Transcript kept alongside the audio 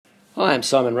Hi, I'm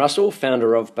Simon Russell,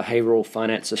 founder of Behavioural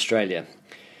Finance Australia.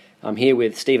 I'm here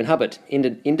with Stephen Hubbard,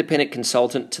 independent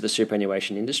consultant to the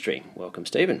superannuation industry. Welcome,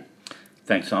 Stephen.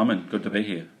 Thanks, Simon. Good to be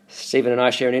here. Stephen and I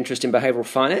share an interest in behavioural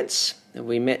finance.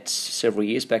 We met several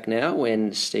years back now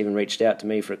when Stephen reached out to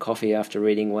me for a coffee after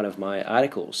reading one of my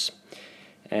articles.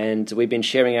 And we've been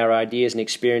sharing our ideas and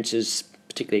experiences,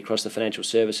 particularly across the financial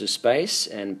services space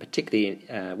and particularly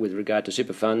with regard to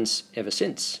super funds ever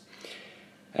since.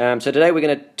 So today we're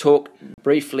going to talk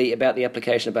briefly about the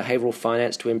application of behavioural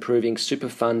finance to improving super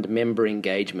fund member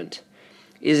engagement.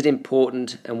 Is it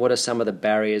important, and what are some of the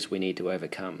barriers we need to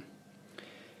overcome?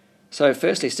 So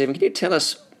firstly, Stephen, can you tell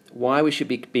us why we should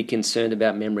be concerned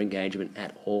about member engagement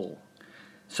at all?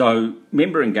 So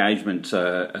member engagement's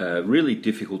a really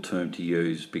difficult term to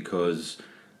use because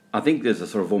I think there's a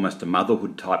sort of almost a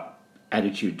motherhood type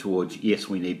attitude towards, yes,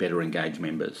 we need better engaged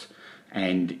members.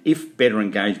 And if better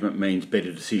engagement means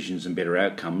better decisions and better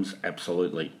outcomes,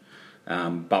 absolutely.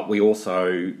 But we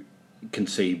also can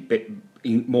see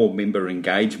more member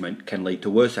engagement can lead to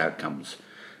worse outcomes.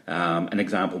 An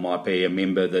example might be a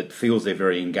member that feels they're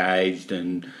very engaged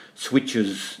and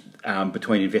switches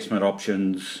between investment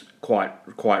options quite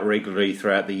regularly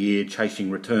throughout the year,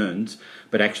 chasing returns,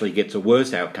 but actually gets a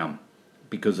worse outcome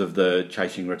because of the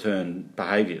chasing return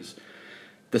behaviours.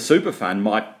 The super fund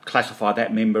might classify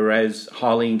that member as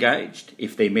highly engaged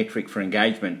if their metric for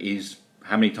engagement is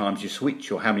how many times you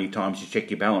switch or how many times you check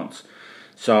your balance.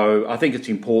 So I think it's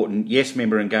important. Yes,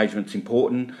 member engagement's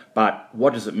important, but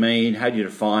what does it mean? How do you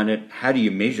define it? How do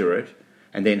you measure it?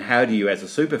 And then how do you, as a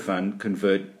super fund,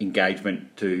 convert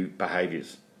engagement to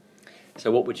behaviours?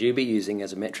 So what would you be using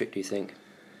as a metric, do you think?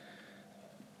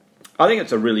 I think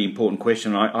it's a really important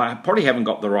question. I probably haven't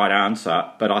got the right answer,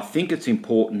 but I think it's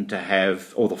important to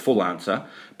have, or the full answer,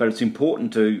 but it's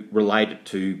important to relate it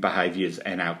to behaviours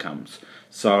and outcomes.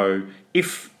 So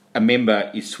if a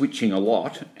member is switching a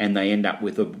lot and they end up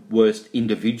with a worst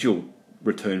individual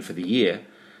return for the year,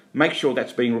 make sure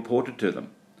that's being reported to them.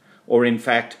 Or in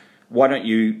fact, why don't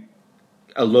you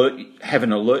have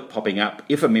an alert popping up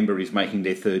if a member is making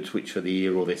their third switch for the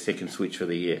year or their second switch for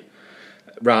the year,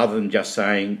 rather than just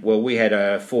saying, well, we had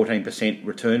a 14%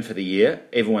 return for the year,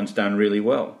 everyone's done really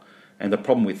well. And the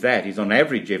problem with that is on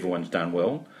average everyone's done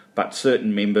well, but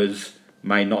certain members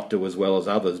may not do as well as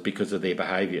others because of their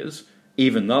behaviours,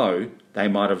 even though they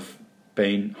might have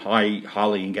been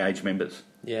highly engaged members.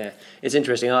 Yeah, it's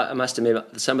interesting. I must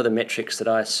admit, some of the metrics that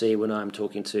I see when I'm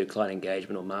talking to client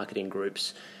engagement or marketing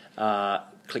groups are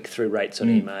click-through rates on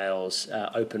emails,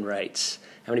 open rates,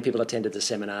 how many people attended the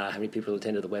seminar, how many people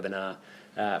attended the webinar,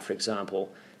 for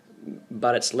example.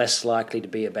 But it's less likely to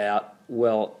be about,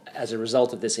 well, as a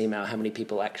result of this email, how many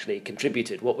people actually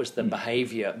contributed? What was the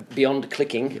behaviour, beyond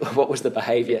clicking, what was the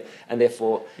behaviour, and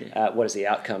therefore what is the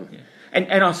outcome? Yeah.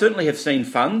 And I certainly have seen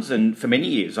funds, and for many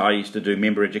years I used to do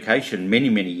member education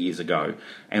many years ago,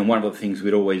 and one of the things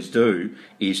we'd always do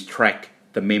is track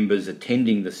the members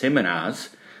attending the seminars,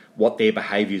 what their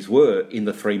behaviours were in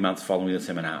the 3 months following the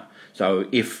seminar. So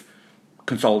if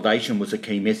consolidation was a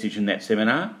key message in that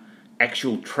seminar,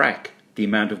 actual track the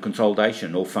amount of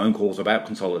consolidation or phone calls about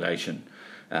consolidation.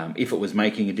 If it was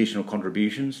making additional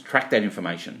contributions, track that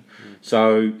information.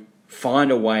 So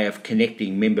find a way of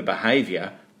connecting member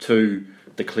behaviour to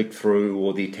the click-through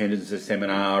or the attendance at a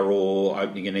seminar or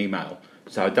opening an email.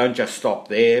 So don't just stop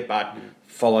there, but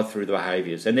follow through the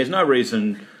behaviours. And there's no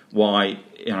reason why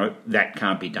that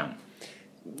can't be done.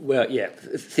 Well, yeah,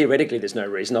 theoretically there's no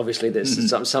reason. Obviously there's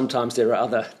sometimes there are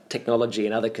other technology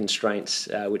and other constraints,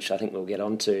 which I think we'll get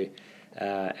onto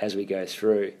as we go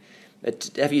through.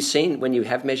 But have you seen, when you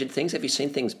have measured things, have you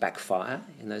seen things backfire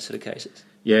in those sort of cases?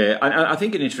 Yeah, I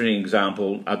think an interesting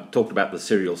example, I talked about the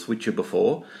serial switcher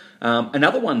before.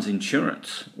 Another one's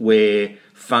insurance, where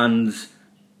funds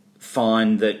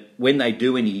find that when they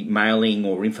do any mailing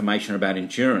or information about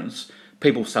insurance,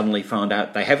 people suddenly find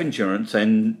out they have insurance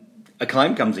and a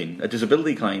claim comes in, a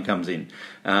disability claim comes in.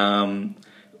 A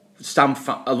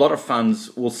lot of funds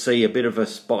will see a bit of a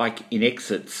spike in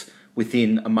exits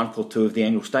within a month or two of the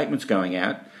annual statements going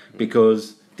out,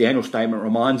 because the annual statement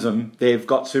reminds them they've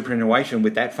got superannuation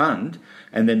with that fund,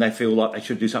 and then they feel like they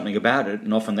should do something about it,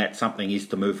 and often that something is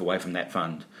to move away from that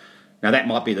fund. Now, that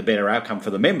might be the better outcome for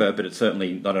the member, but it's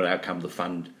certainly not an outcome the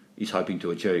fund is hoping to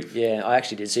achieve. Yeah, I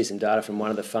actually did see some data from one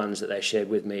of the funds that they shared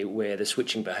with me where the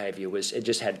switching behaviour was, it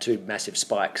just had two massive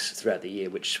spikes throughout the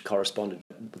year, which corresponded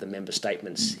with the member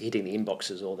statements hitting the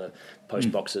inboxes or the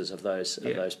post boxes of those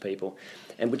people,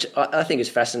 and which I think is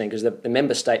fascinating, because the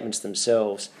member statements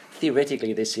themselves,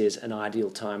 theoretically this is an ideal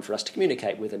time for us to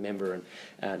communicate with a member,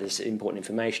 and there's important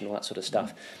information, all that sort of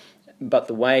stuff. but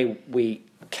the way we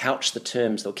couch the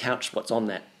terms, they'll couch what's on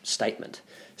that statement.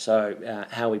 So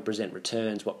how we present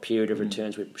returns, what period of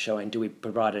returns we're showing, do we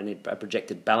provide a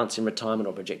projected balance in retirement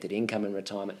or projected income in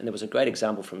retirement? And there was a great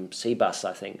example from CBUS,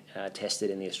 I think, tested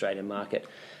in the Australian market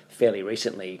fairly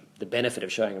recently, the benefit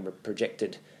of showing a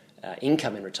projected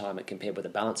income in retirement compared with a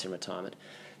balance in retirement.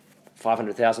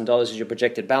 $500,000 is your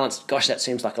projected balance. Gosh, that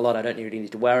seems like a lot. I don't really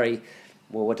need to worry.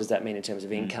 Well, what does that mean in terms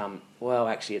of income? Well,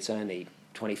 actually, it's only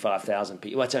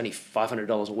 $25,000. Well, it's only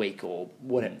 $500 a week, or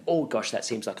whatever. Oh, gosh, that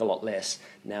seems like a lot less.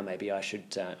 Now maybe I should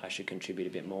contribute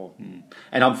a bit more.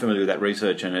 And I'm familiar with that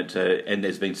research, and and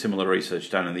there's been similar research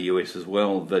done in the US as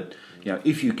well. That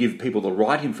if you give people the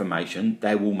right information,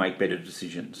 they will make better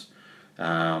decisions.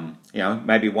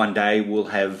 Maybe one day we'll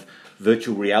have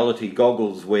virtual reality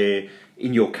goggles where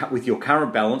with your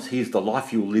current balance, here's the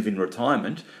life you'll live in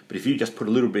retirement. But if you just put a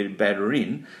little bit better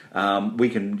in, we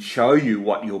can show you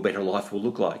what your better life will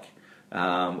look like,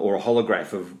 or a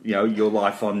holograph of your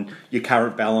life on your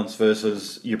current balance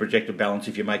versus your projected balance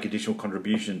if you make additional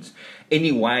contributions.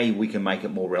 Any way we can make it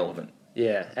more relevant.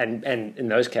 Yeah, and in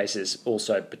those cases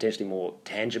also potentially more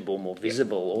tangible, more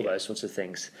visible, all those sorts of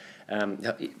things.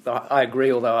 I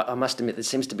agree, although I must admit there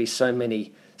seems to be so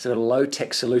many sort of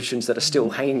low-tech solutions that are still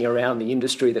hanging around the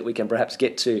industry that we can perhaps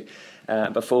get to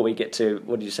before we get to,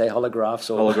 what did you say, holographs?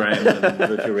 Holograms and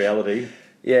virtual reality.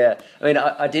 Yeah, I mean,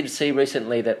 I did see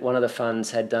recently that one of the funds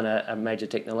had done a major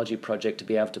technology project to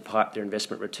be able to pipe their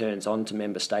investment returns onto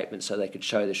member statements so they could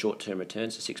show the short-term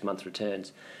returns, the 6-month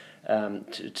returns.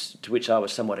 To which I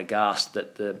was somewhat aghast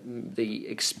that the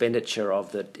expenditure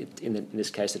of in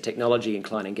this case the technology and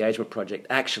client engagement project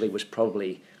actually was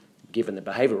probably, given the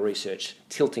behavioural research,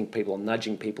 tilting people,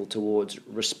 nudging people towards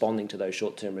responding to those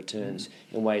short-term returns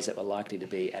in ways that were likely to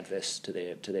be adverse to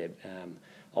their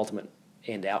ultimate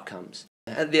end outcomes.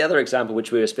 And the other example,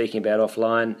 which we were speaking about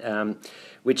offline,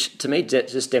 which to me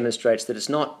just demonstrates that it's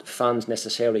not funds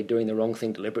necessarily doing the wrong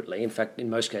thing deliberately. In fact, in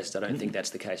most cases, I don't think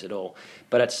that's the case at all.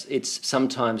 But it's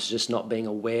sometimes just not being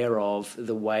aware of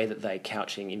the way that they're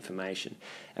couching information.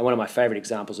 And one of my favourite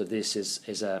examples of this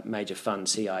is a major fund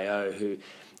CIO who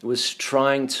was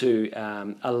trying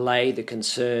to allay the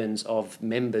concerns of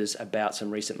members about some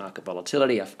recent market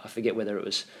volatility. I forget whether it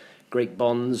was Greek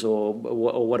bonds or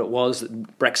what it was,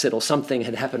 Brexit or something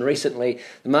had happened recently.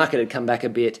 The market had come back a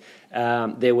bit.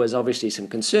 There was obviously some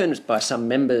concerns by some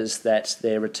members that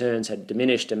their returns had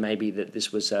diminished and maybe that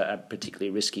this was a particularly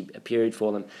risky period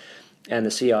for them. And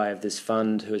the CI of this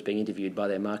fund, who was being interviewed by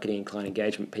their marketing and client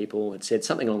engagement people, had said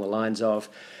something along the lines of,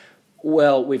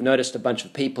 well, we've noticed a bunch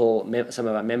of people, some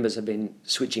of our members have been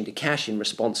switching to cash in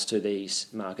response to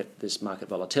this market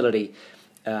volatility.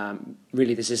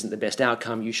 Really, this isn't the best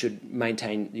outcome. You should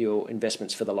maintain your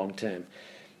investments for the long term.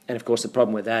 And of course, the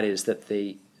problem with that is that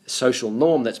the social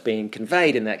norm that's being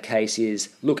conveyed in that case is,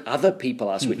 look, other people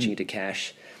are switching to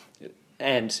cash.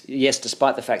 And yes,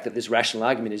 despite the fact that this rational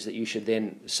argument is that you should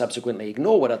then subsequently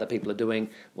ignore what other people are doing,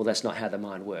 well, that's not how the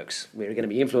mind works. We're going to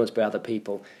be influenced by other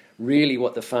people. Really,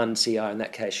 what the fund CEO in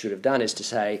that case should have done is to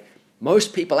say,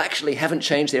 most people actually haven't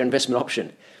changed their investment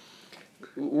option,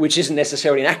 which isn't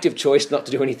necessarily an active choice not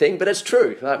to do anything, but it's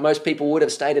true. Right? Most people would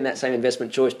have stayed in that same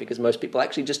investment choice because most people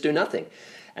actually just do nothing.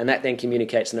 And that then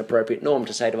communicates an appropriate norm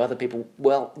to say to other people,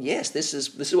 well, yes, this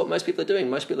is what most people are doing.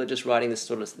 Most people are just riding this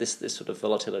sort of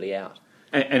volatility out.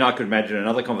 And I could imagine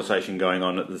another conversation going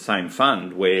on at the same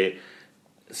fund where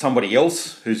somebody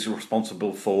else who's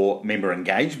responsible for member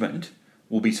engagement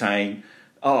will be saying,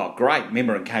 oh, great,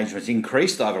 member engagement's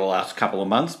increased over the last couple of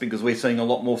months because we're seeing a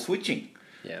lot more switching.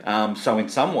 Yeah. So in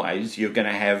some ways, you're going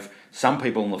to have some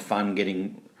people in the fund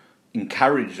getting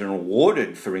encouraged and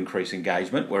rewarded for increased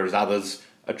engagement, whereas others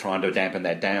are trying to dampen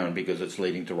that down because it's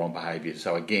leading to wrong behaviour.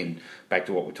 So again, back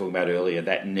to what we were talking about earlier,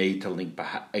 that need to link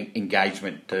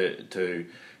engagement to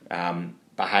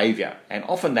behaviour. And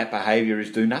often that behaviour is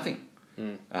do nothing.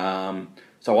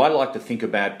 So I like to think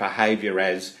about behaviour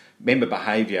as member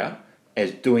behaviour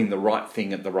as doing the right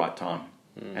thing at the right time.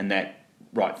 And that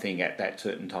right thing at that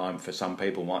certain time for some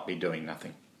people might be doing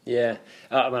nothing. Yeah,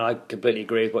 I completely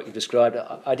agree with what you described.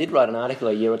 I did write an article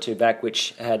a year or two back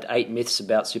which had 8 myths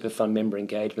about super fund member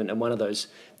engagement, and one of those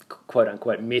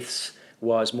quote-unquote myths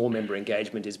was more member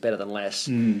engagement is better than less.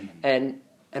 And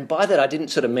by that I didn't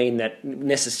sort of mean that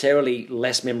necessarily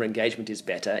less member engagement is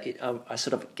better. I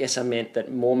sort of guess I meant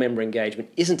that more member engagement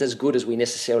isn't as good as we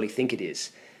necessarily think it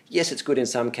is. Yes, it's good in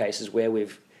some cases where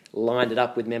we've lined it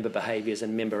up with member behaviours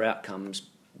and member outcomes,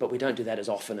 but we don't do that as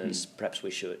often as perhaps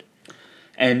we should.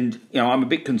 And, I'm a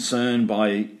bit concerned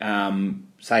by,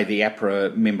 say, the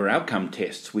APRA member outcome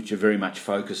tests, which are very much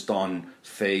focused on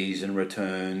fees and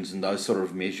returns and those sort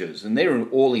of measures. And they're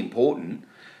all important,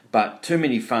 but too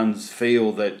many funds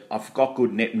feel that I've got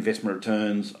good net investment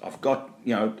returns, I've got,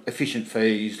 efficient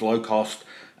fees, low cost,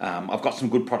 I've got some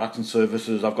good products and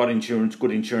services, I've got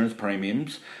good insurance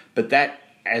premiums, but that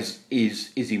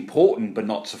is important but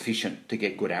not sufficient to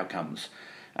get good outcomes.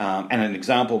 And an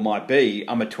example might be,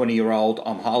 I'm a 20-year-old,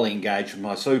 I'm highly engaged with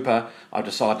my super, I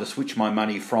decide to switch my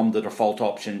money from the default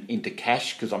option into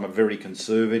cash because I'm a very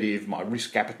conservative, my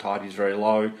risk appetite is very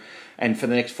low, and for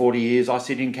the next 40 years I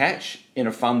sit in cash in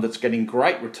a fund that's getting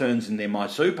great returns in their my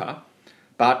super,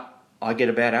 but I get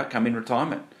a bad outcome in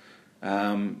retirement.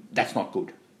 That's not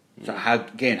good. So how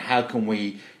can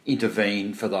we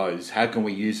intervene for those? How can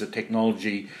we use the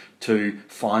technology to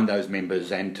find those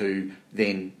members and to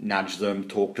then nudge them,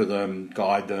 talk to them,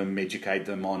 guide them, educate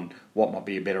them on what might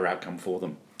be a better outcome for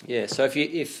them? Yeah, so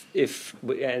if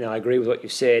and I agree with what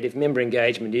you've said, if member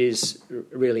engagement is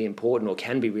really important or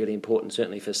can be really important,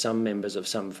 certainly for some members of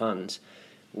some funds,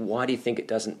 why do you think it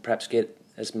doesn't perhaps get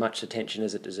as much attention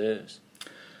as it deserves?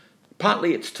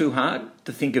 Partly it's too hard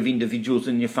to think of individuals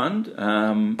in your fund.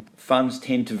 Funds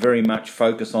tend to very much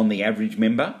focus on the average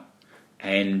member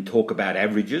and talk about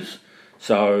averages.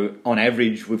 So on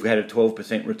average, we've had a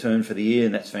 12% return for the year,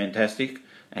 and that's fantastic.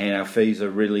 And our fees are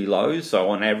really low, so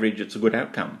on average, it's a good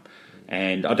outcome.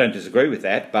 And I don't disagree with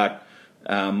that, but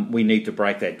we need to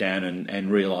break that down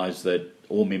and realise that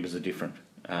all members are different.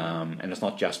 And it's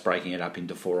not just breaking it up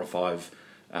into 4 or 5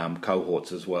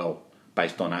 cohorts as well,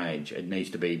 based on age. It needs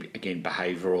to be, again,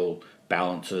 behavioural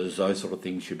balances, those sort of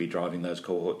things should be driving those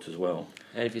cohorts as well.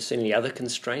 And have you seen any other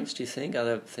constraints, do you think,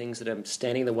 other things that are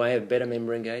standing in the way of better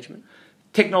member engagement?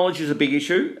 Technology is a big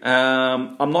issue.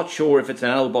 I'm not sure if it's an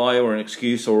alibi or an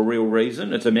excuse or a real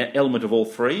reason. It's an element of all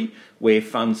three, where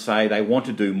funds say they want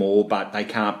to do more, but they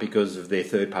can't because of their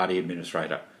third-party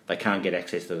administrator. They can't get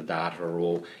access to the data,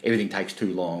 or everything takes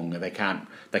too long, and they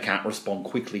can't respond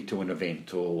quickly to an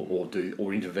event or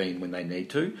intervene when they need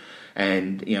to.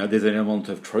 And there's an element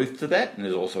of truth to that, and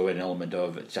there's also an element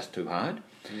of it's just too hard.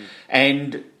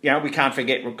 And we can't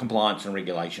forget compliance and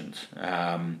regulations.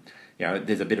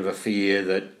 There's a bit of a fear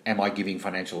that, am I giving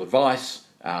financial advice?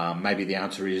 Maybe the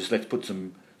answer is, let's put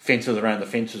some fences around the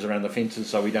fences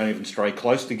so we don't even stray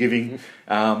close to giving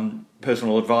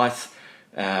personal advice.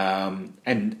 And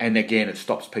again, it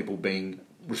stops people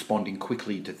responding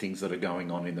quickly to things that are going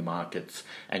on in the markets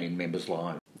and in members'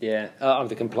 lives. Yeah,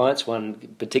 the compliance one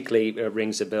particularly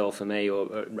rings a bell for me, or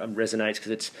resonates,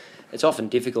 because it's often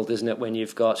difficult, isn't it, when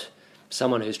you've got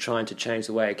someone who's trying to change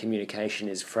the way a communication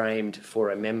is framed for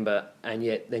a member, and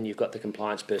yet then you've got the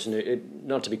compliance person who,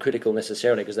 not to be critical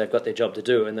necessarily, because they've got their job to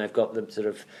do, and they've got the sort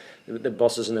of the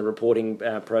bosses and the reporting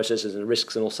processes and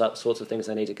risks and all sorts of things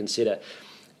they need to consider.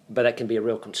 But that can be a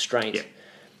real constraint. Yeah.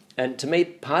 And to me,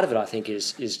 part of it, I think,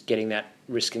 is getting that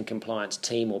risk and compliance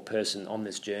team or person on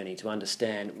this journey to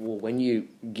understand, well, when you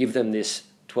give them this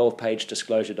 12-page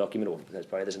disclosure document, or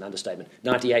there's an understatement,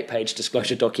 98-page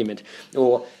disclosure document,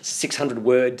 or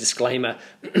 600-word disclaimer,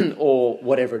 or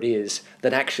whatever it is,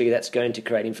 that actually that's going to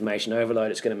create information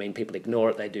overload. It's going to mean people ignore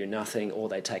it, they do nothing, or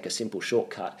they take a simple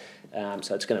shortcut.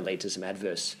 So it's going to lead to some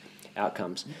adverse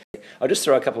outcomes. I'll just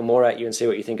throw a couple more at you and see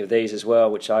what you think of these as well,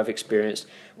 which I've experienced.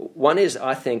 One is,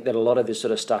 I think that a lot of this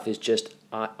sort of stuff is just,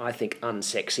 I think,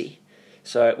 unsexy.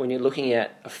 So when you're looking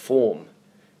at a form,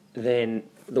 then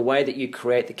the way that you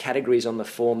create the categories on the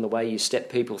form, the way you step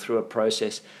people through a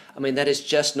process, I mean, that is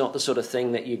just not the sort of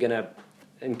thing that you're going to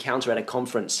encounter at a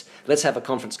conference. Let's have a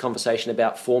conference conversation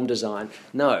about form design.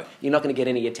 No, you're not going to get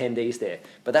any attendees there.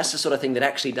 But that's the sort of thing that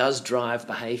actually does drive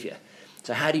behaviour.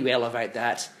 So how do you elevate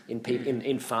that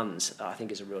in funds, I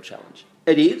think, is a real challenge.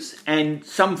 It is, and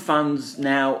some funds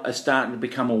now are starting to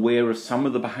become aware of some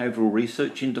of the behavioural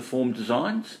research into form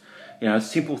designs.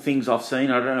 Simple things I've seen,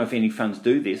 I don't know if any funds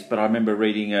do this, but I remember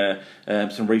reading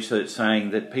some research saying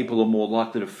that people are more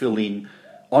likely to fill in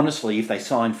honestly if they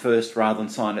sign first rather than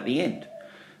sign at the end.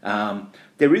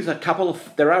 There are a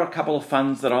couple of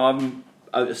funds that I'm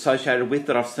associated with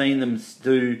that I've seen them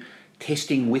do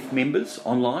testing with members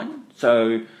online.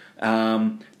 So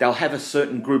they'll have a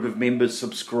certain group of members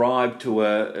subscribe to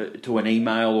an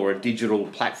email or a digital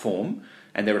platform,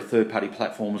 and there are third-party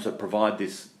platforms that provide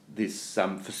this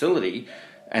facility,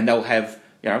 and they'll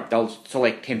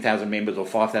select 10,000 members or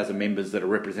 5,000 members that are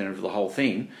representative of the whole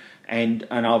thing. And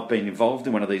I've been involved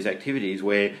in one of these activities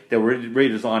where they were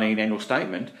redesigning an annual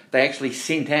statement. They actually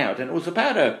sent out, and it was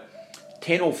about a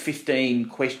 10 or 15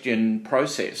 question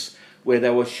process, where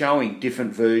they were showing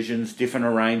different versions, different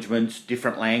arrangements,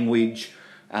 different language,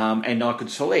 and I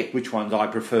could select which ones I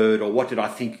preferred or what did I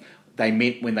think they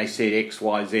meant when they said X,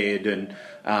 Y, Z, and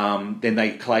then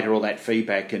they collated all that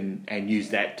feedback and use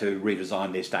that to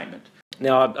redesign their statement.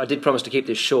 Now, I did promise to keep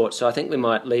this short, so I think we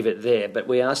might leave it there, but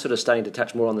we are sort of starting to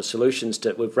touch more on the solutions.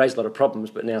 We've raised a lot of problems,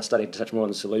 but now starting to touch more on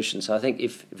the solutions. So I think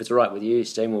if it's all right with you,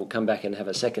 Steve, we'll come back and have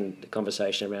a second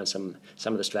conversation around some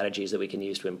of the strategies that we can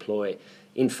use to employ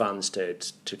in funds to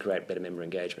create better member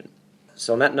engagement.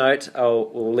 So on that note,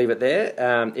 we'll leave it there.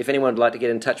 If anyone would like to get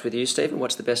in touch with you, Stephen,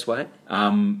 what's the best way?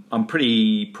 I'm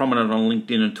pretty prominent on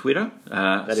LinkedIn and Twitter.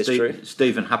 That is true.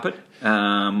 Stephen Huppert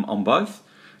on both.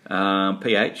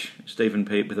 PH, Stephen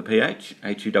P with a PH,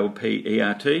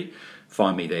 HUPPERT.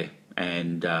 Find me there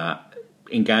and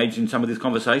engage in some of this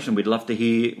conversation. We'd love to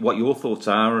hear what your thoughts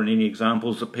are and any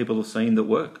examples that people have seen that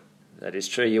work. That is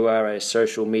true. You are a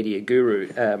social media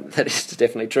guru. That is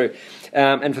definitely true.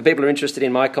 And for people who are interested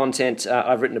in my content,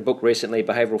 I've written a book recently,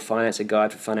 Behavioural Finance, A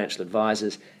Guide for Financial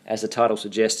Advisors. As the title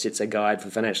suggests, it's a guide for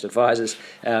financial advisors.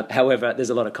 However, there's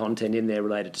a lot of content in there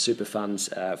related to super funds,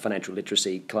 financial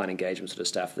literacy, client engagement sort of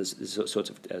stuff. There's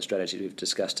sorts of strategies we've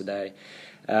discussed today.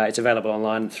 It's available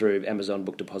online through Amazon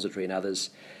Book Depository and others.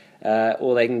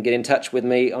 Or they can get in touch with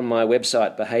me on my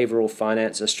website,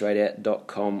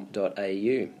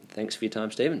 behaviouralfinanceaustralia.com.au. Thanks for your time,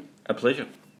 Stephen. A pleasure.